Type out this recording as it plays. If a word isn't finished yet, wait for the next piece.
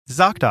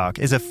ZocDoc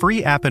is a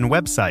free app and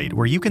website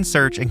where you can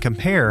search and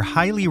compare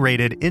highly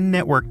rated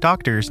in-network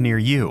doctors near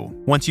you.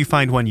 Once you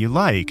find one you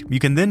like, you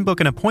can then book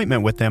an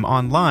appointment with them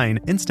online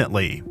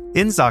instantly.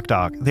 In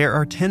ZocDoc, there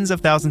are tens of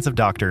thousands of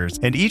doctors,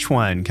 and each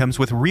one comes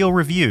with real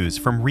reviews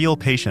from real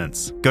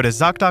patients. Go to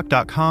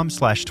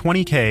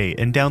ZocDoc.com/20K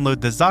and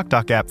download the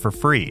ZocDoc app for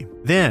free.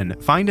 Then,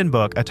 find and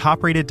book a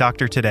top-rated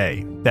doctor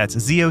today. That's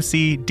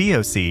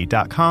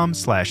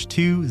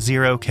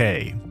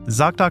ZocDoc.com/20K.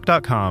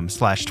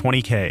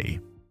 ZocDoc.com/20K.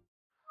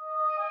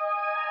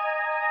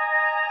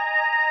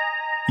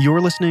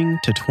 You're listening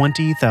to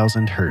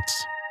 20,000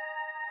 Hertz.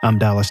 I'm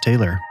Dallas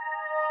Taylor.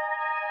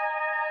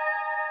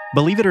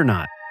 Believe it or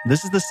not,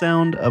 this is the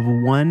sound of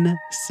one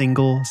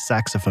single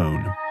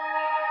saxophone.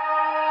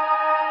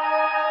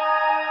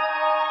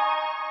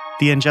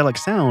 The angelic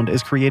sound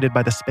is created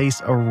by the space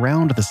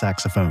around the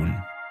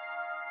saxophone.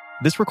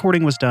 This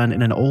recording was done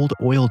in an old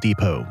oil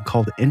depot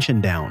called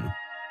Inchindown.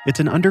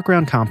 It's an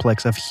underground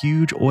complex of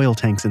huge oil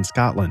tanks in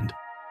Scotland.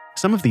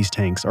 Some of these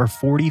tanks are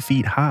 40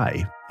 feet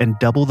high and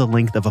double the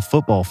length of a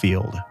football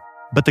field.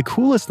 But the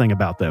coolest thing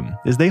about them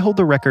is they hold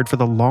the record for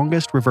the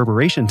longest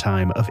reverberation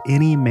time of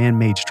any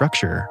man-made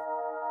structure.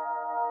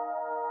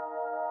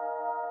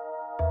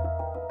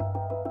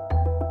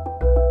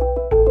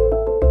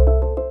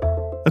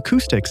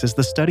 Acoustics is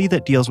the study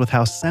that deals with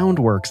how sound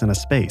works in a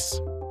space.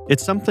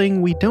 It's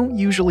something we don't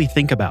usually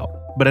think about,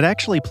 but it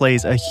actually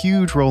plays a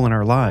huge role in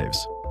our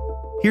lives.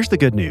 Here's the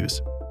good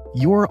news.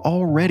 You're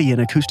already an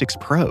acoustics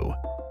pro.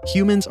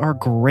 Humans are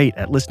great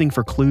at listening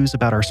for clues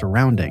about our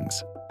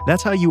surroundings.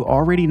 That's how you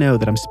already know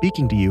that I'm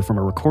speaking to you from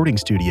a recording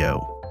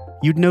studio.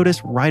 You'd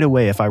notice right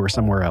away if I were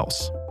somewhere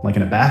else, like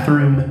in a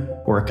bathroom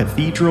or a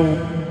cathedral.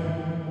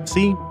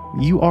 See,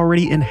 you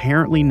already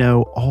inherently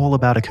know all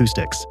about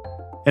acoustics.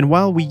 And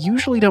while we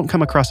usually don't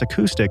come across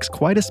acoustics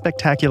quite as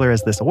spectacular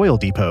as this oil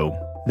depot,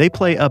 they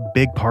play a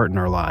big part in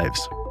our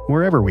lives,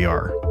 wherever we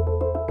are.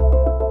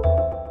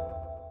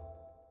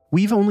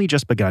 We've only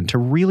just begun to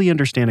really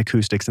understand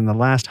acoustics in the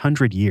last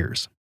 100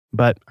 years,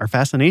 but our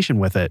fascination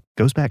with it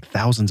goes back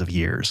thousands of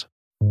years.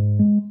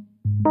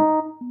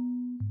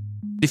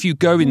 If you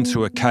go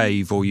into a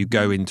cave or you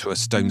go into a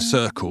stone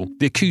circle,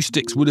 the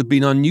acoustics would have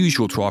been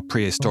unusual to our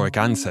prehistoric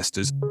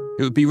ancestors.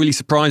 It would be really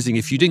surprising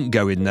if you didn't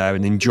go in there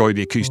and enjoy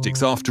the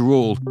acoustics. After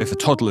all, if a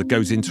toddler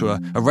goes into a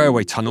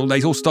railway tunnel,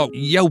 they all start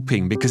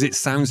yelping because it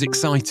sounds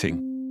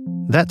exciting.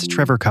 That's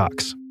Trevor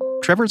Cox.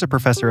 Trevor's a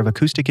professor of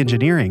acoustic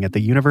engineering at the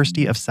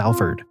University of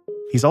Salford.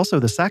 He's also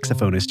the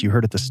saxophonist you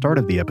heard at the start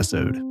of the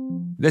episode.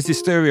 There's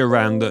this theory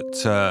around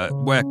that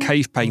where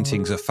cave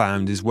paintings are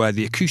found is where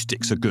the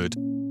acoustics are good.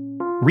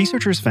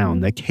 Researchers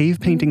found that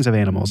cave paintings of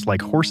animals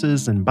like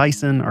horses and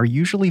bison are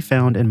usually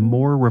found in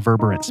more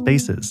reverberant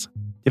spaces.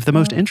 If the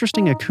most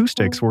interesting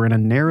acoustics were in a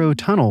narrow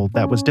tunnel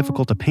that was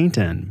difficult to paint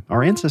in,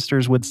 our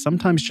ancestors would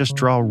sometimes just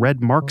draw red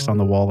marks on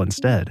the wall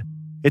instead.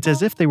 It's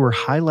as if they were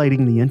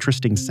highlighting the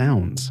interesting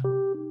sounds.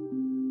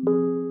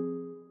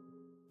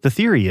 The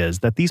theory is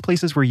that these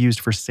places were used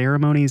for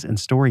ceremonies and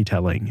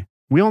storytelling.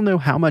 We all know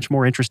how much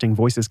more interesting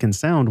voices can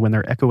sound when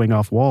they're echoing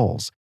off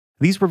walls.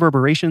 These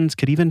reverberations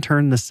could even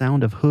turn the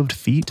sound of hooved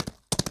feet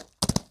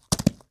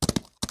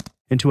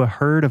into a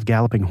herd of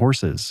galloping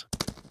horses.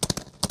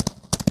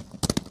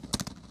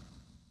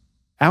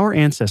 Our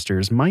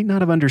ancestors might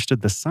not have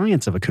understood the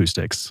science of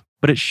acoustics,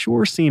 but it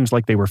sure seems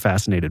like they were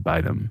fascinated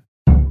by them.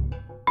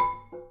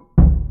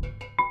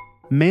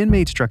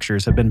 Man-made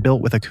structures have been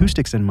built with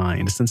acoustics in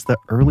mind since the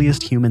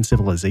earliest human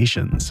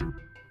civilizations.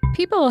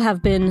 People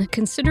have been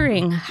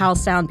considering how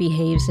sound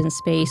behaves in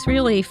space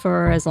really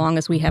for as long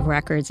as we have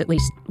records, at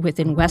least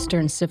within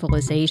Western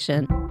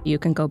civilization. You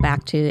can go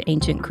back to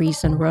ancient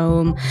Greece and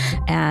Rome,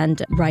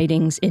 and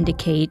writings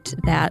indicate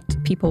that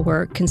people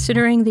were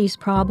considering these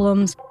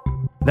problems.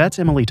 That's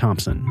Emily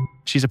Thompson.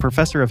 She's a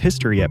professor of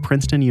history at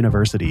Princeton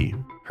University.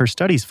 Her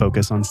studies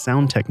focus on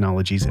sound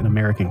technologies in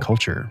American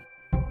culture.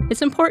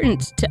 It's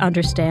important to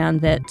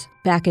understand that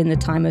back in the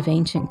time of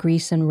ancient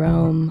Greece and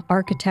Rome,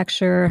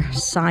 architecture,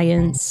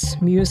 science,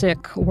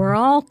 music were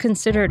all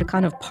considered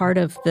kind of part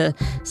of the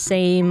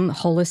same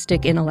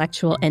holistic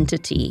intellectual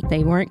entity.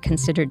 They weren't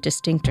considered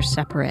distinct or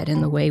separate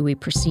in the way we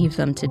perceive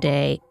them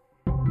today.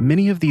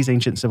 Many of these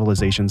ancient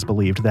civilizations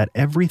believed that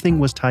everything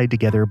was tied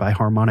together by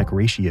harmonic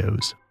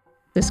ratios.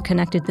 This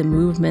connected the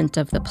movement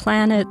of the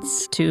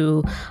planets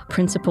to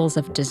principles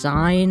of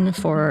design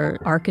for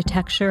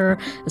architecture,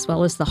 as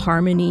well as the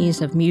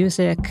harmonies of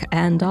music,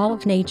 and all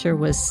of nature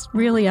was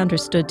really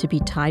understood to be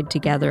tied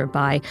together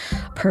by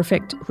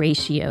perfect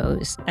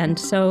ratios. And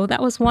so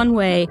that was one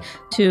way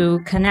to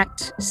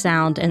connect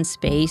sound and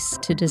space,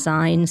 to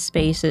design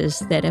spaces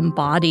that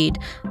embodied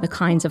the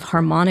kinds of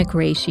harmonic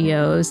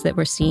ratios that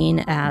were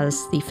seen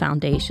as the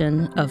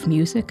foundation of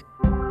music.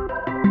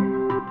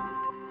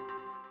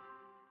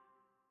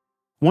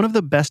 One of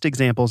the best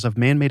examples of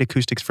man-made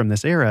acoustics from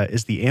this era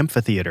is the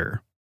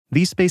amphitheater.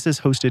 These spaces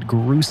hosted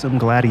gruesome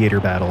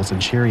gladiator battles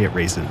and chariot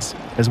races,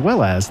 as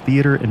well as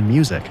theater and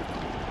music.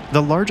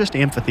 The largest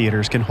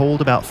amphitheaters can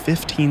hold about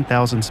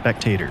 15,000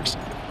 spectators.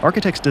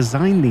 Architects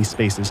designed these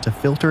spaces to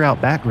filter out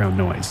background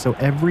noise so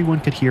everyone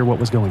could hear what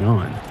was going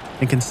on.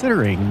 And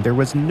considering there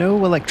was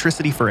no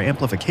electricity for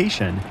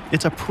amplification,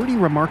 it's a pretty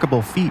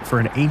remarkable feat for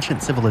an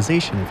ancient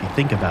civilization if you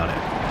think about it.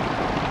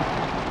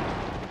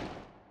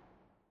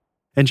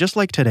 And just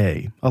like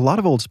today, a lot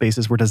of old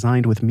spaces were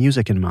designed with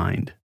music in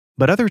mind.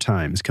 But other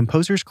times,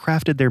 composers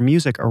crafted their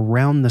music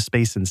around the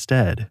space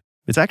instead.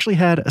 It's actually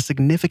had a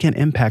significant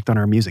impact on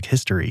our music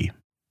history.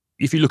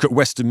 If you look at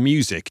Western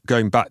music,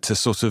 going back to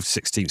sort of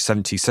 16th,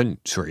 17th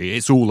century,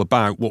 it's all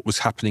about what was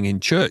happening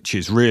in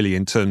churches, really,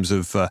 in terms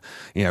of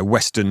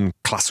Western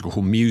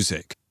classical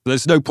music.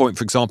 There's no point,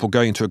 for example,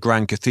 going to a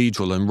grand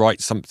cathedral and write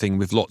something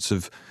with lots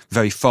of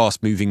very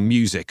fast-moving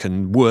music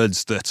and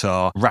words that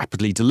are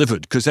rapidly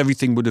delivered, because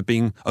everything would have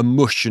been a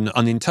mush and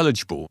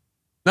unintelligible.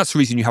 That's the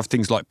reason you have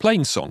things like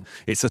plainsong.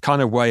 It's a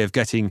kind of way of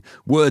getting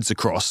words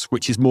across,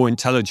 which is more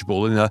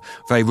intelligible in a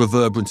very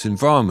reverberant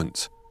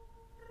environment.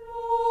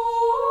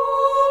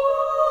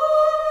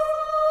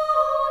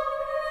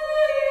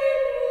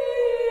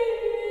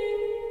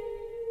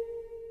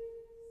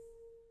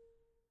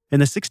 In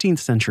the 16th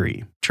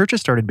century,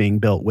 churches started being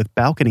built with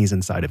balconies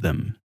inside of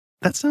them.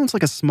 That sounds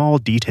like a small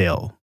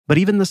detail, but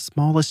even the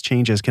smallest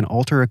changes can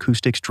alter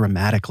acoustics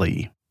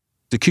dramatically.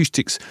 The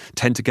acoustics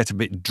tend to get a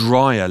bit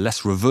drier,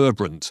 less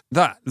reverberant.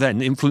 That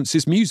then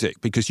influences music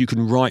because you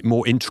can write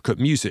more intricate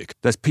music.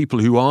 There's people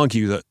who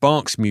argue that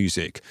Bach's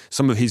music,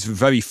 some of his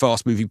very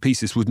fast-moving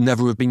pieces, would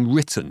never have been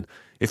written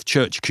if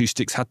church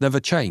acoustics had never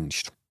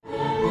changed.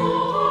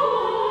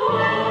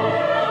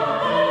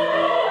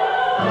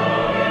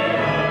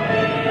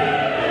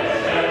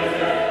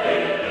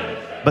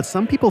 But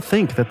some people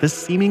think that this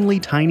seemingly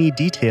tiny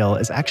detail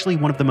is actually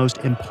one of the most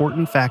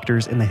important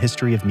factors in the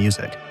history of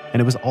music,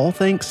 and it was all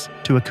thanks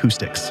to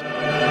acoustics.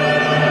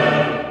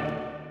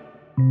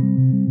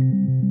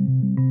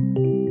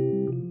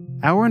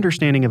 Our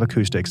understanding of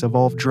acoustics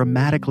evolved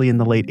dramatically in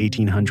the late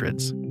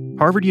 1800s.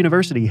 Harvard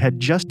University had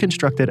just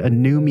constructed a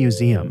new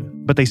museum,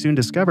 but they soon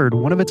discovered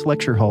one of its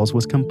lecture halls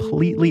was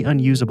completely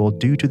unusable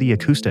due to the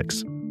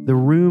acoustics. The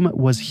room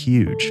was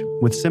huge,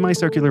 with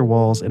semicircular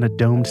walls and a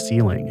domed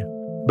ceiling.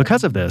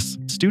 Because of this,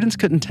 students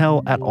couldn't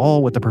tell at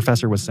all what the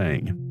professor was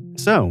saying.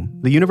 So,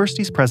 the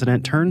university's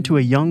president turned to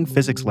a young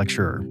physics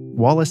lecturer,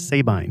 Wallace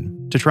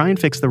Sabine, to try and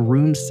fix the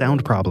room's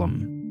sound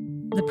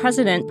problem. The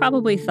president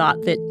probably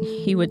thought that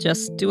he would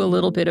just do a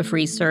little bit of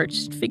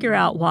research, figure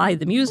out why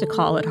the music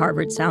hall at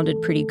Harvard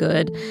sounded pretty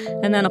good,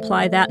 and then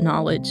apply that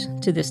knowledge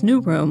to this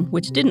new room,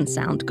 which didn't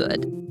sound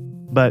good.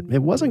 But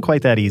it wasn't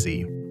quite that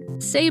easy.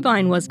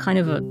 Sabine was kind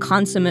of a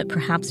consummate,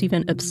 perhaps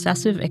even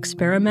obsessive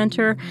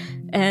experimenter,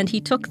 and he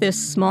took this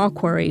small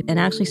quarry and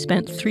actually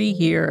spent 3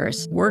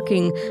 years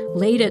working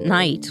late at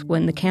night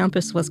when the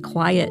campus was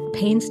quiet,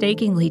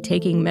 painstakingly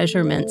taking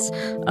measurements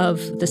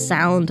of the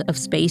sound of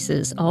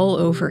spaces all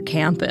over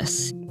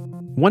campus.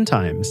 One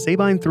time,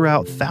 Sabine threw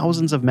out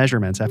thousands of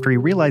measurements after he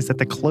realized that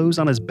the clothes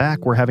on his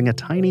back were having a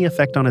tiny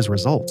effect on his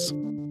results.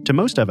 To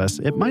most of us,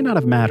 it might not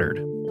have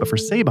mattered, but for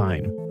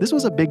Sabine, this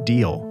was a big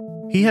deal.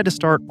 He had to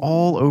start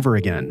all over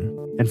again,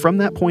 and from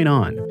that point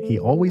on, he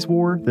always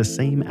wore the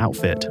same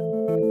outfit.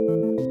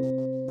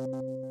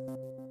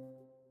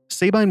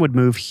 Sabine would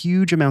move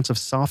huge amounts of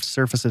soft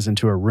surfaces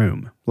into a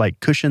room,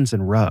 like cushions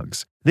and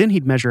rugs. Then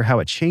he'd measure how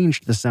it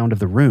changed the sound of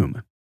the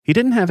room. He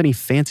didn't have any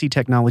fancy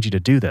technology to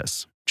do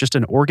this, just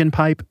an organ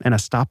pipe and a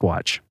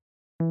stopwatch.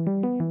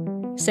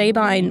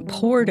 Sabine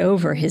pored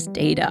over his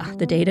data,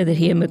 the data that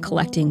he had been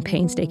collecting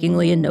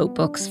painstakingly in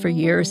notebooks for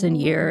years and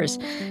years,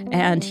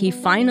 and he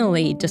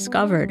finally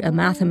discovered a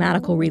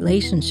mathematical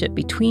relationship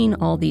between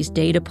all these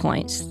data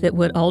points that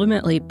would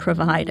ultimately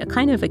provide a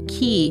kind of a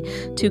key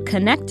to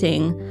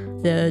connecting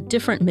the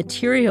different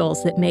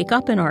materials that make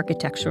up an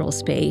architectural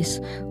space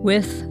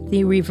with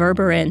the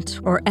reverberant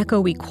or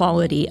echoey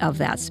quality of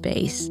that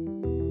space.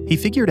 He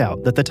figured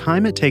out that the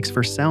time it takes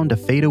for sound to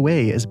fade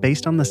away is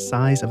based on the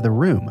size of the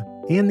room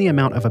and the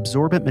amount of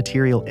absorbent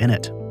material in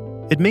it.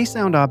 It may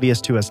sound obvious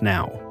to us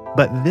now,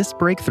 but this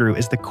breakthrough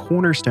is the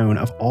cornerstone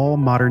of all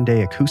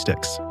modern-day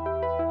acoustics.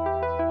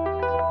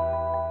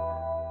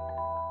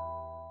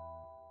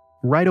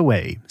 Right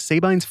away,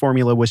 Sabine's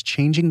formula was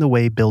changing the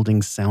way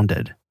buildings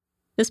sounded.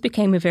 This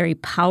became a very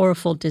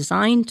powerful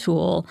design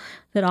tool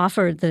that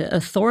offered the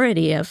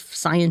authority of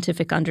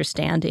scientific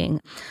understanding.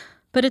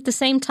 But at the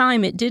same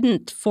time, it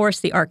didn't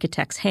force the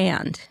architect's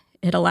hand.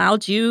 It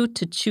allowed you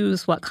to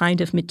choose what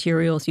kind of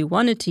materials you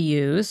wanted to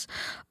use,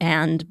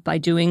 and by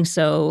doing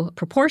so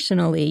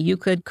proportionally, you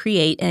could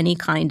create any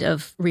kind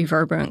of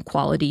reverberant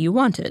quality you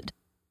wanted.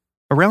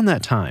 Around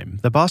that time,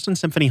 the Boston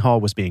Symphony Hall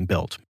was being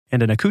built,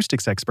 and an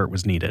acoustics expert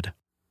was needed.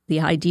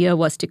 The idea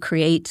was to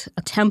create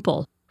a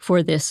temple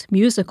for this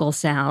musical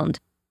sound.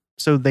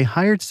 So they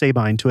hired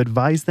Sabine to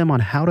advise them on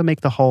how to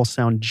make the hall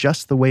sound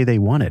just the way they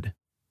wanted.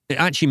 It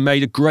actually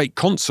made a great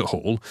concert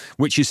hall,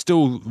 which is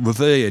still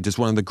revered as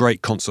one of the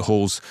great concert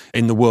halls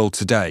in the world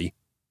today.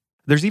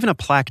 There's even a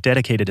plaque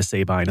dedicated to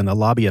Sabine in the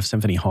lobby of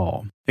Symphony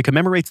Hall. It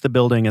commemorates the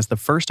building as the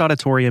first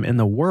auditorium in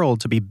the world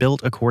to be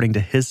built according to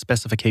his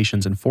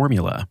specifications and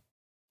formula.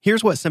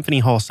 Here's what Symphony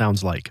Hall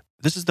sounds like.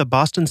 This is the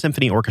Boston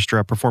Symphony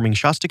Orchestra performing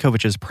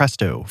Shostakovich's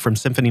Presto from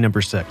Symphony No.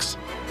 6.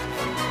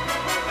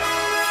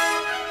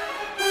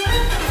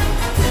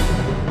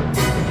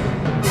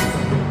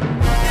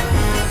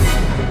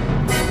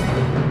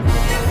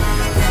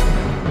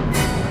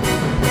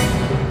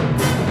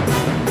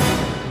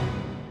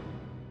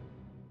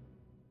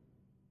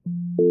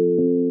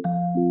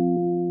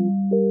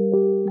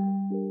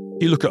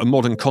 You look at a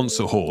modern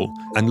concert hall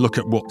and look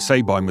at what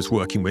Sabine was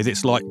working with,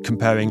 it's like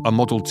comparing a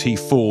Model T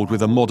Ford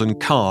with a modern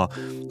car.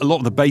 A lot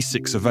of the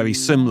basics are very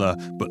similar,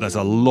 but there's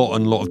a lot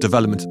of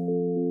development.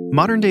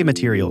 Modern-day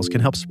materials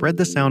can help spread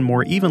the sound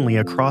more evenly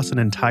across an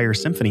entire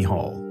symphony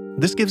hall.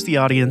 This gives the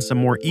audience a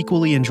more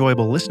equally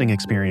enjoyable listening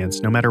experience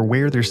no matter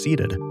where they're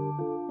seated.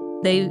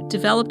 They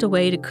developed a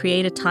way to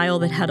create a tile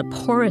that had a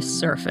porous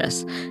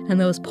surface, and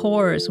those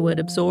pores would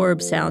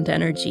absorb sound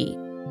energy.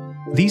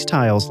 These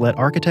tiles let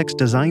architects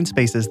design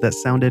spaces that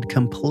sounded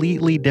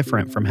completely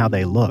different from how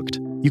they looked.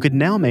 You could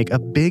now make a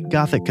big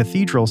Gothic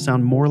cathedral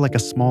sound more like a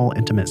small,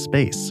 intimate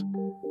space.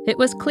 It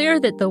was clear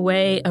that the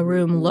way a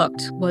room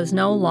looked was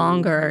no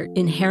longer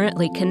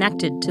inherently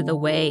connected to the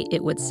way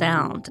it would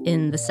sound,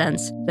 in the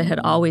sense that had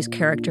always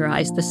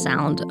characterized the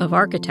sound of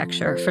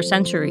architecture for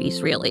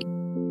centuries, really.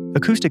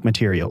 Acoustic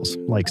materials,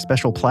 like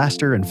special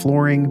plaster and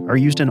flooring, are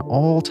used in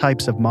all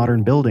types of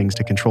modern buildings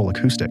to control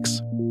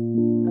acoustics.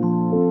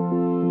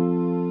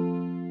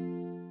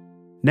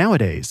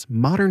 Nowadays,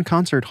 modern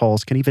concert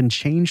halls can even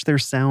change their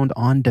sound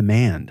on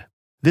demand.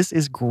 This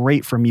is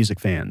great for music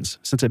fans,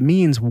 since it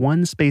means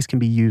one space can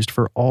be used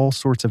for all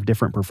sorts of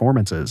different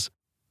performances.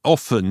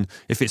 Often,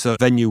 if it's a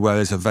venue where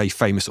there's a very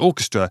famous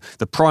orchestra,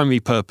 the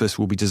primary purpose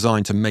will be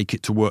designed to make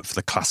it to work for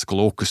the classical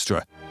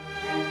orchestra.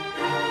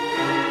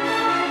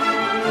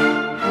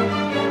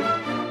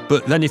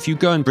 But then if you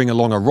go and bring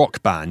along a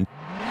rock band,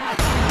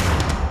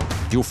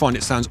 you'll find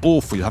it sounds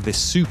awful. You have this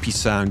soupy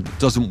sound that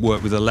doesn't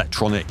work with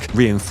electronic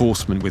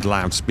reinforcement with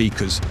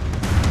loudspeakers.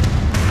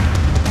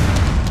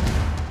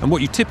 And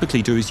what you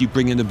typically do is you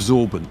bring in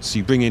absorbents.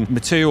 You bring in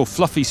material,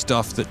 fluffy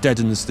stuff that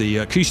deadens the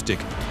acoustic.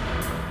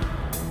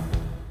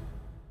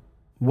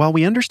 While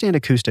we understand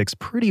acoustics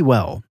pretty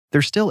well,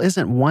 there still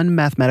isn't one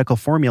mathematical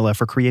formula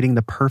for creating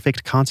the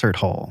perfect concert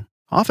hall.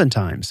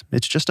 Oftentimes,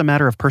 it's just a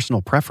matter of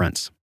personal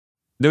preference.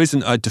 There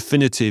isn't a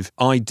definitive,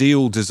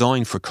 ideal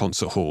design for a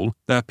concert hall.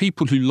 There are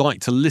people who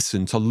like to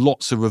listen to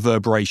lots of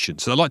reverberation.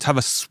 So they like to have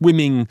a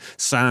swimming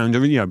sound,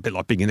 or, a bit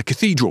like being in a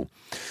cathedral.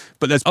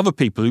 But there's other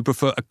people who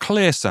prefer a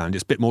clear sound.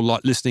 It's a bit more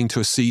like listening to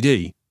a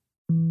CD.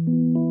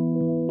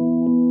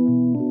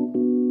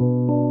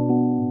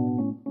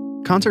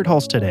 Concert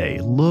halls today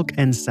look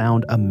and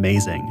sound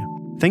amazing.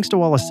 Thanks to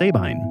Wallace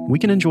Sabine, we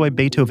can enjoy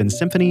Beethoven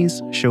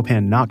symphonies,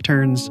 Chopin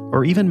nocturnes,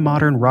 or even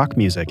modern rock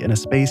music in a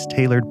space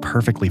tailored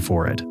perfectly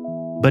for it.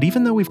 But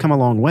even though we've come a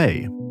long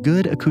way,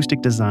 good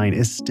acoustic design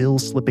is still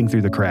slipping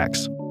through the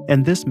cracks,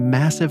 and this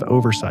massive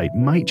oversight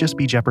might just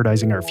be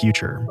jeopardizing our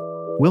future.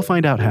 We'll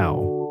find out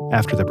how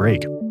after the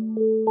break.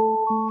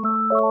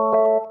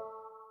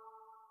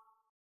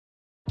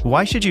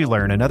 Why should you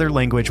learn another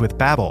language with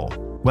Babbel?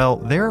 Well,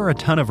 there are a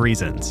ton of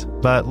reasons,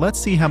 but let's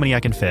see how many I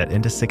can fit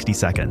into 60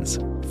 seconds.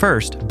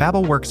 First,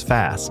 Babbel works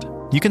fast.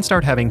 You can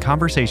start having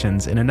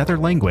conversations in another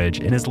language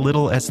in as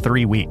little as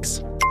 3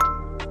 weeks.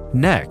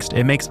 Next,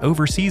 it makes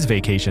overseas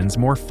vacations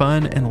more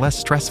fun and less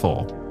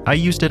stressful. I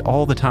used it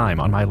all the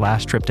time on my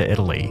last trip to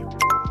Italy.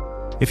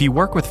 If you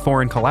work with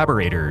foreign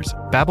collaborators,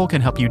 Babbel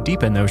can help you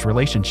deepen those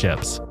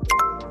relationships.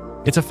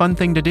 It's a fun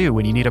thing to do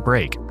when you need a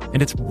break,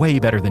 and it's way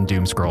better than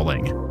doom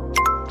scrolling.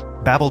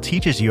 Babbel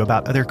teaches you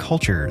about other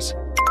cultures.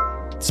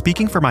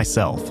 Speaking for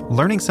myself,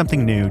 learning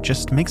something new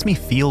just makes me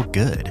feel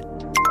good.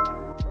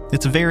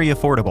 It's very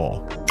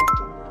affordable.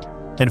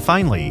 And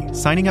finally,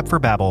 signing up for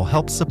Babbel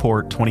helps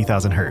support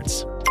 20,000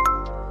 Hertz.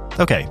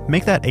 Okay,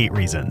 make that 8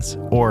 reasons,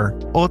 or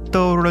 8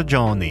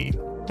 ragioni,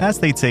 as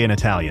they'd say in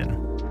Italian.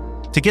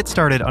 To get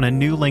started on a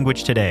new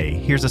language today,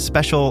 here's a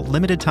special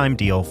limited-time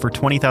deal for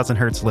 20,000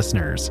 Hertz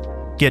listeners.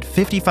 Get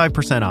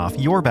 55% off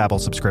your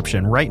Babbel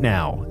subscription right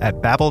now at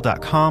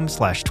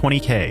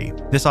babbel.com/20k.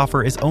 This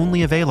offer is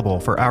only available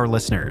for our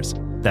listeners.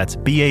 That's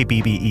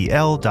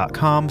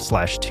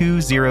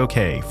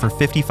babbel.com/20k for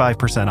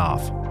 55%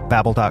 off.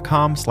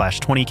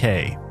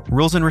 babbel.com/20k.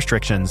 Rules and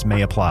restrictions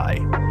may apply.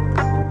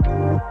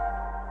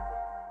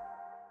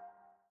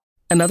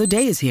 Another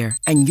day is here,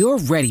 and you're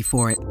ready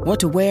for it. What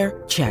to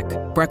wear? Check.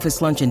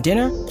 Breakfast, lunch, and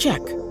dinner? Check.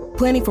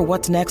 Planning for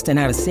what's next and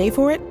how to save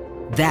for it?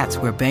 That's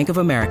where Bank of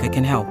America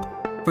can help.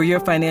 For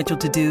your financial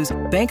to-dos,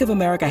 Bank of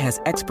America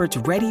has experts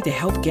ready to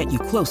help get you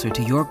closer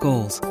to your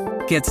goals.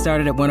 Get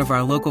started at one of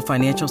our local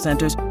financial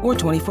centers or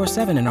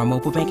 24/7 in our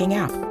mobile banking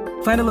app.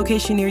 Find a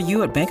location near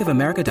you at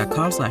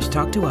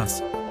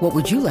bankofamerica.com/talktous. What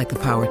would you like the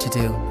power to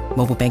do?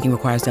 Mobile banking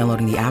requires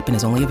downloading the app and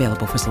is only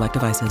available for select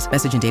devices.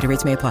 Message and data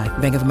rates may apply.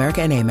 Bank of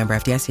America NA, member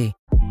FDIC.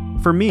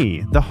 For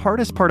me, the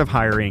hardest part of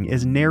hiring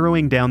is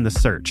narrowing down the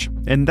search,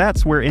 and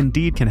that's where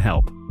Indeed can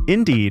help.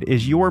 Indeed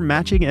is your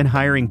matching and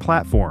hiring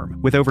platform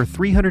with over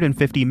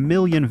 350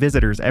 million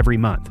visitors every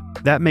month.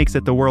 That makes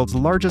it the world's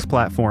largest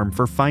platform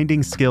for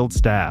finding skilled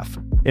staff.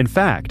 In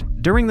fact,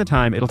 during the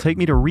time it'll take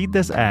me to read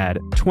this ad,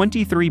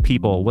 23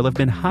 people will have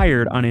been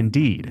hired on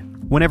Indeed.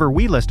 Whenever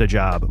we list a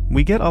job,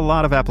 we get a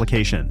lot of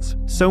applications.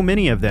 So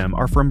many of them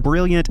are from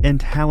brilliant and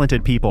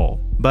talented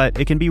people. But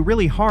it can be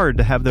really hard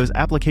to have those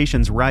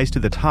applications rise to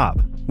the top.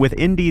 With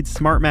Indeed's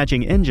Smart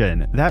Matching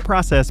Engine, that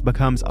process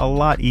becomes a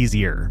lot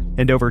easier.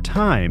 And over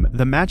time,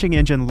 the matching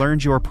engine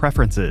learns your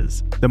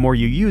preferences. The more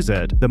you use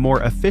it, the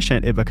more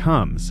efficient it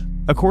becomes.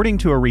 According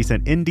to a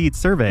recent Indeed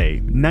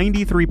survey,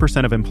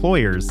 93% of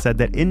employers said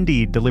that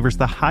Indeed delivers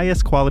the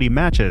highest quality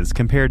matches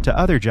compared to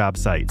other job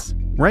sites.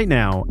 Right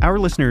now, our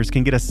listeners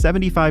can get a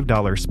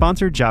 $75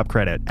 sponsored job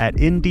credit at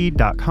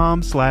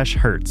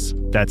Indeed.com/Hertz.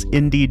 That's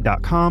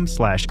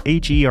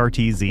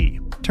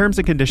Indeed.com/HERTZ. Terms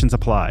and conditions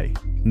apply.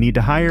 Need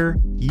to hire?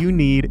 You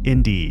need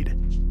Indeed.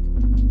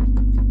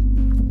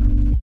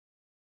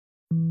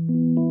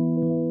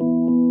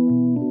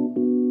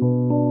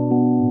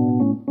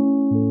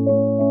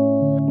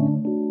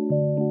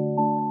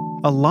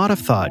 A lot of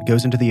thought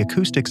goes into the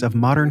acoustics of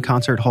modern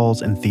concert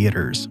halls and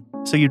theaters.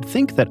 So you'd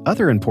think that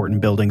other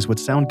important buildings would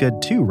sound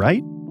good too,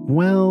 right?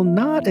 Well,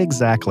 not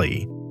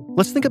exactly.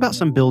 Let's think about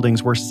some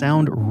buildings where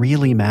sound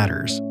really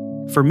matters.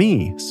 For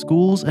me,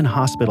 schools and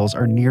hospitals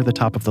are near the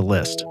top of the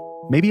list.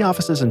 Maybe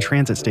offices and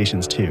transit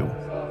stations too.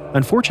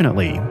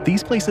 Unfortunately,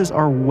 these places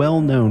are well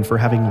known for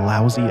having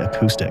lousy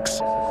acoustics.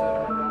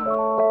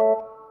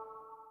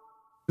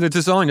 The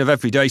design of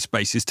everyday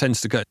spaces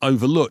tends to get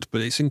overlooked,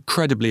 but it's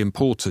incredibly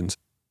important.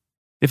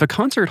 If a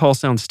concert hall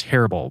sounds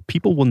terrible,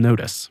 people will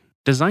notice.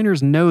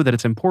 Designers know that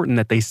it's important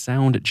that they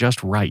sound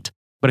just right.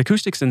 But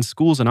acoustics in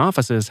schools and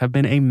offices have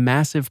been a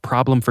massive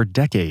problem for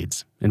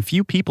decades, and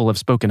few people have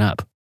spoken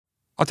up.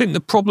 I think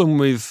the problem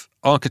with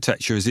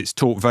architecture is it's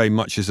taught very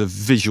much as a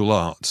visual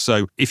art.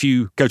 So if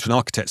you go to an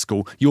architect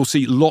school, you'll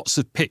see lots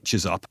of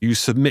pictures up. You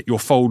submit your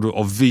folder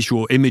of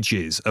visual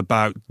images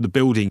about the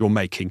building you're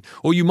making.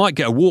 Or you might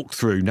get a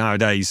walkthrough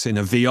nowadays in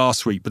a VR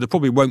suite, but they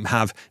probably won't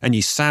have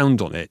any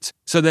sound on it.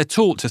 So they're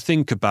taught to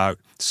think about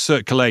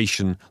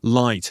circulation,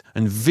 light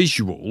and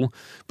visual,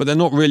 but they're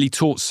not really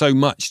taught so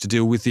much to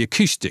deal with the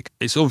acoustic.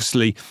 It's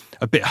obviously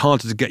a bit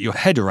harder to get your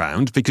head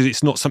around because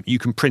it's not something you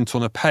can print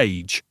on a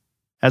page.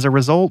 As a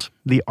result,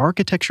 the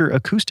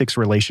architecture-acoustics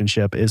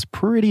relationship is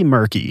pretty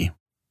murky.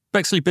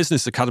 Bexley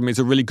Business Academy is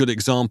a really good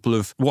example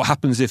of what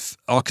happens if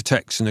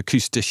architects and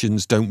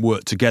acousticians don't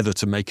work together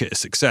to make it a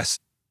success.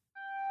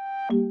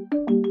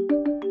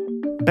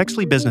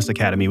 Bexley Business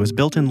Academy was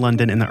built in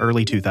London in the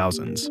early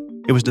 2000s.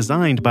 It was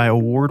designed by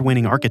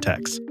award-winning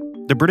architects.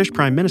 The British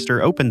Prime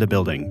Minister opened the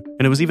building,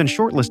 and it was even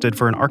shortlisted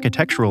for an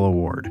architectural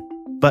award.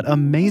 But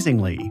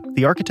amazingly,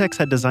 the architects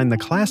had designed the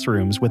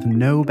classrooms with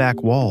no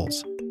back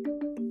walls.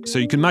 So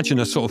you can imagine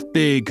a sort of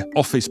big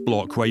office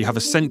block where you have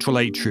a central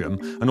atrium,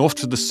 and off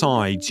to the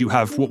sides you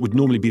have what would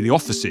normally be the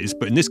offices,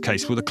 but in this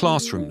case were the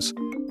classrooms.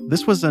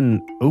 This was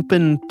an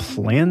open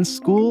plan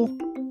school?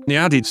 The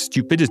added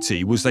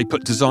stupidity was they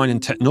put design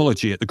and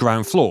technology at the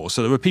ground floor,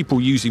 so there were people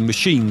using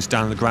machines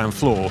down the ground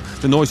floor.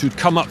 The noise would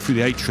come up through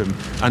the atrium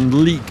and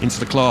leak into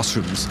the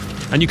classrooms.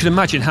 And you can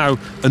imagine how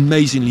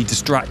amazingly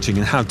distracting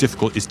and how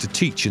difficult it is to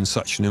teach in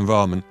such an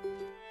environment.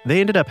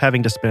 They ended up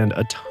having to spend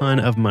a ton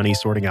of money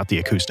sorting out the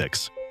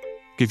acoustics.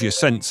 Give you a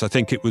sense, I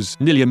think it was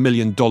nearly $1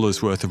 million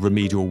worth of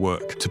remedial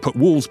work to put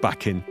walls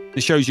back in.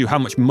 It shows you how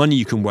much money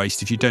you can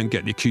waste if you don't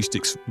get the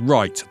acoustics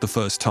right the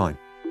first time.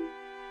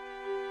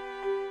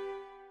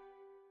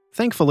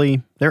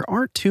 Thankfully, there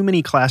aren't too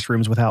many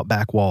classrooms without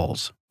back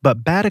walls,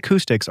 but bad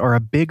acoustics are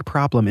a big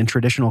problem in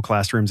traditional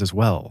classrooms as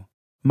well.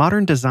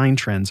 Modern design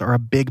trends are a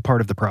big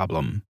part of the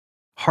problem.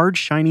 Hard,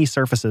 shiny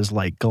surfaces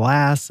like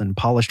glass and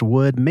polished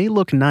wood may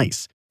look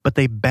nice, but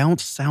they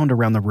bounce sound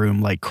around the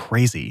room like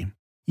crazy.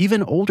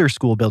 Even older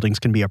school buildings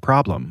can be a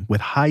problem,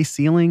 with high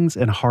ceilings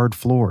and hard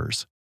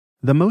floors.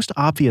 The most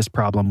obvious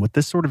problem with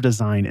this sort of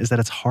design is that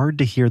it's hard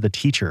to hear the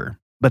teacher,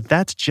 but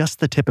that's just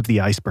the tip of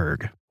the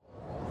iceberg.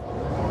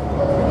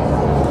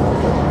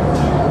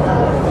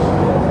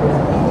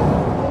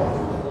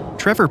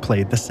 Trevor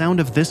played the sound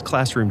of this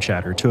classroom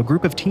chatter to a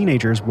group of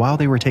teenagers while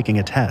they were taking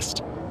a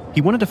test.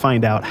 He wanted to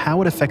find out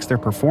how it affects their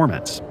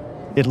performance.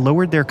 It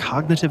lowered their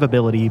cognitive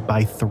ability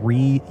by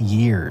 3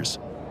 years.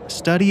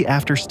 Study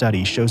after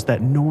study shows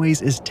that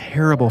noise is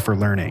terrible for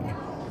learning.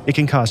 It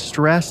can cause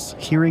stress,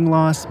 hearing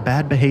loss,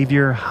 bad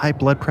behavior, high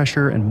blood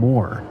pressure, and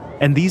more.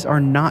 And these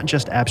are not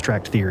just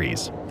abstract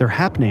theories. They're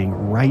happening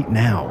right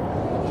now.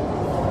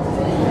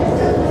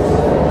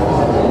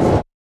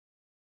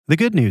 The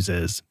good news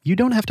is, you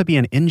don't have to be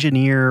an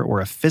engineer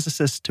or a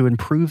physicist to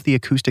improve the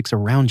acoustics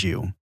around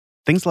you.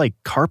 Things like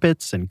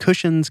carpets and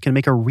cushions can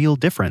make a real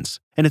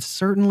difference, and it's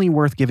certainly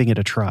worth giving it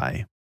a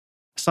try.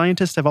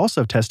 Scientists have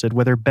also tested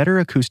whether better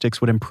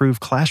acoustics would improve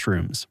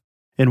classrooms.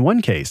 In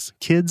one case,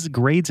 kids'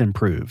 grades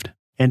improved,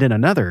 and in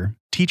another,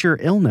 teacher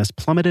illness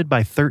plummeted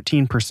by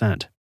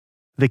 13%.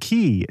 The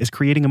key is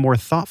creating a more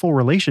thoughtful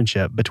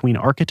relationship between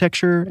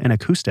architecture and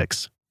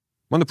acoustics.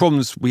 One of the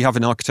problems we have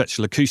in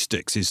architectural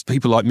acoustics is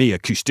people like me,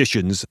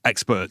 acousticians,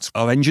 experts,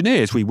 are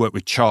engineers. We work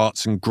with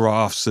charts and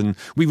graphs and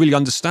we really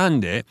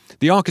understand it.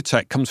 The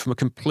architect comes from a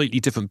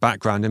completely different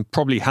background and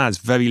probably has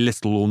very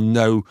little or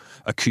no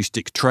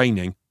acoustic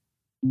training.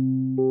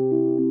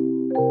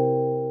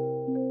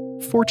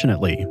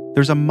 Fortunately,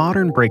 there's a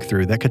modern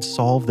breakthrough that could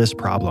solve this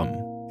problem.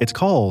 It's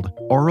called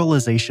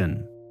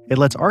auralization. It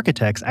lets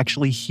architects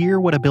actually hear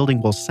what a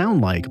building will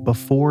sound like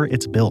before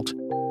it's built.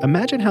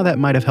 Imagine how that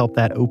might have helped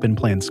that open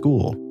plan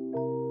school.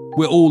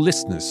 We're all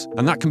listeners,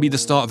 and that can be the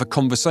start of a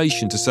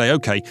conversation to say,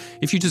 okay,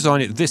 if you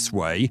design it this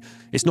way,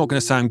 it's not going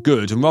to sound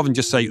good. And rather than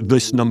just say,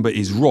 this number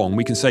is wrong,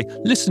 we can say,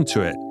 listen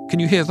to it.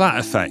 Can you hear that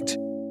effect?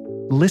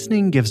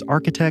 Listening gives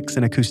architects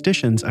and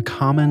acousticians a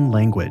common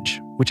language,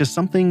 which is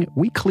something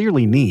we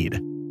clearly need.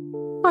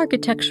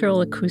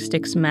 Architectural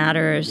acoustics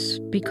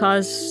matters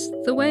because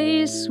the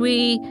ways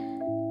we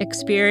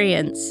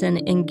experience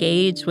and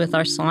engage with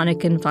our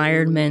sonic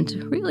environment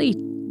really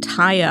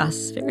tie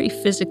us very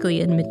physically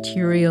and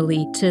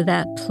materially to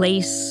that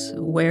place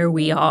where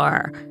we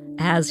are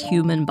as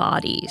human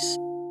bodies.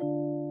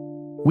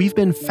 We've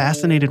been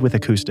fascinated with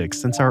acoustics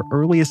since our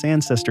earliest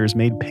ancestors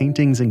made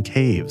paintings in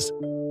caves.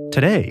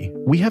 Today,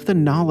 we have the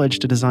knowledge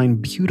to design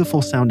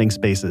beautiful sounding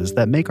spaces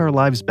that make our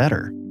lives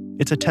better.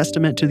 It's a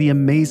testament to the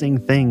amazing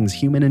things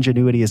human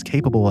ingenuity is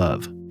capable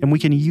of, and we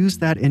can use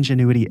that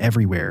ingenuity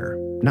everywhere,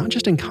 not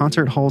just in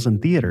concert halls and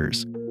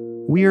theaters.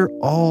 We're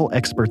all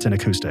experts in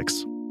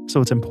acoustics, so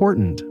it's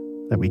important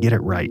that we get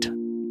it right.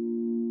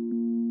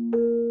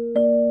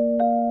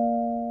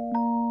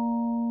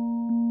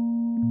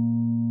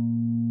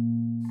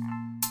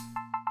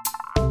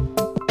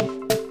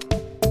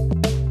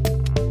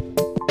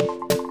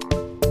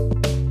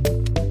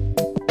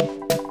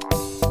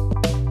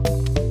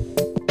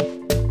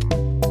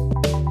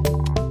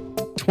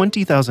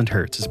 "20,000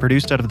 Hertz" is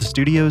produced out of the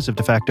studios of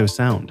DeFacto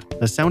Sound,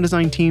 a sound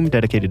design team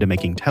dedicated to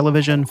making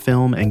television,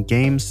 film, and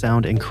games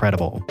sound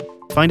incredible.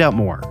 Find out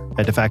more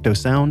at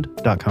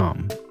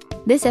defactosound.com.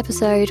 This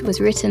episode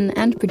was written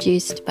and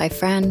produced by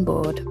Fran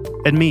Board.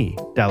 And me,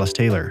 Dallas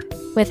Taylor.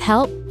 With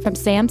help from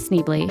Sam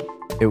Sneebly.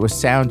 It was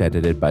sound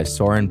edited by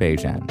Soren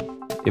Bejan.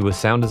 It was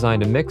sound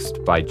designed and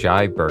mixed by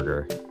Jai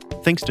Berger.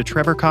 Thanks to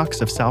Trevor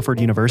Cox of Salford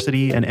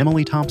University and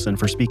Emily Thompson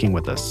for speaking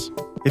with us.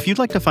 If you'd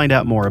like to find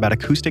out more about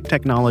acoustic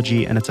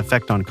technology and its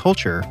effect on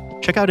culture,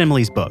 check out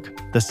Emily's book,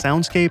 The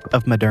Soundscape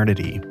of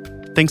Modernity.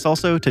 Thanks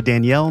also to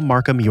Danielle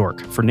Markham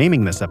York for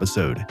naming this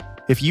episode.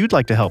 If you'd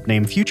like to help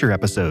name future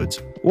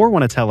episodes, or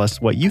want to tell us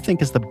what you think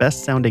is the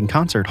best sounding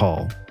concert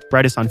hall,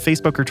 write us on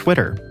Facebook or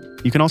Twitter.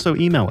 You can also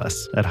email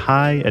us at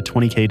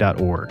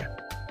hi@20k.org.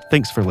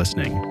 Thanks for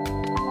listening.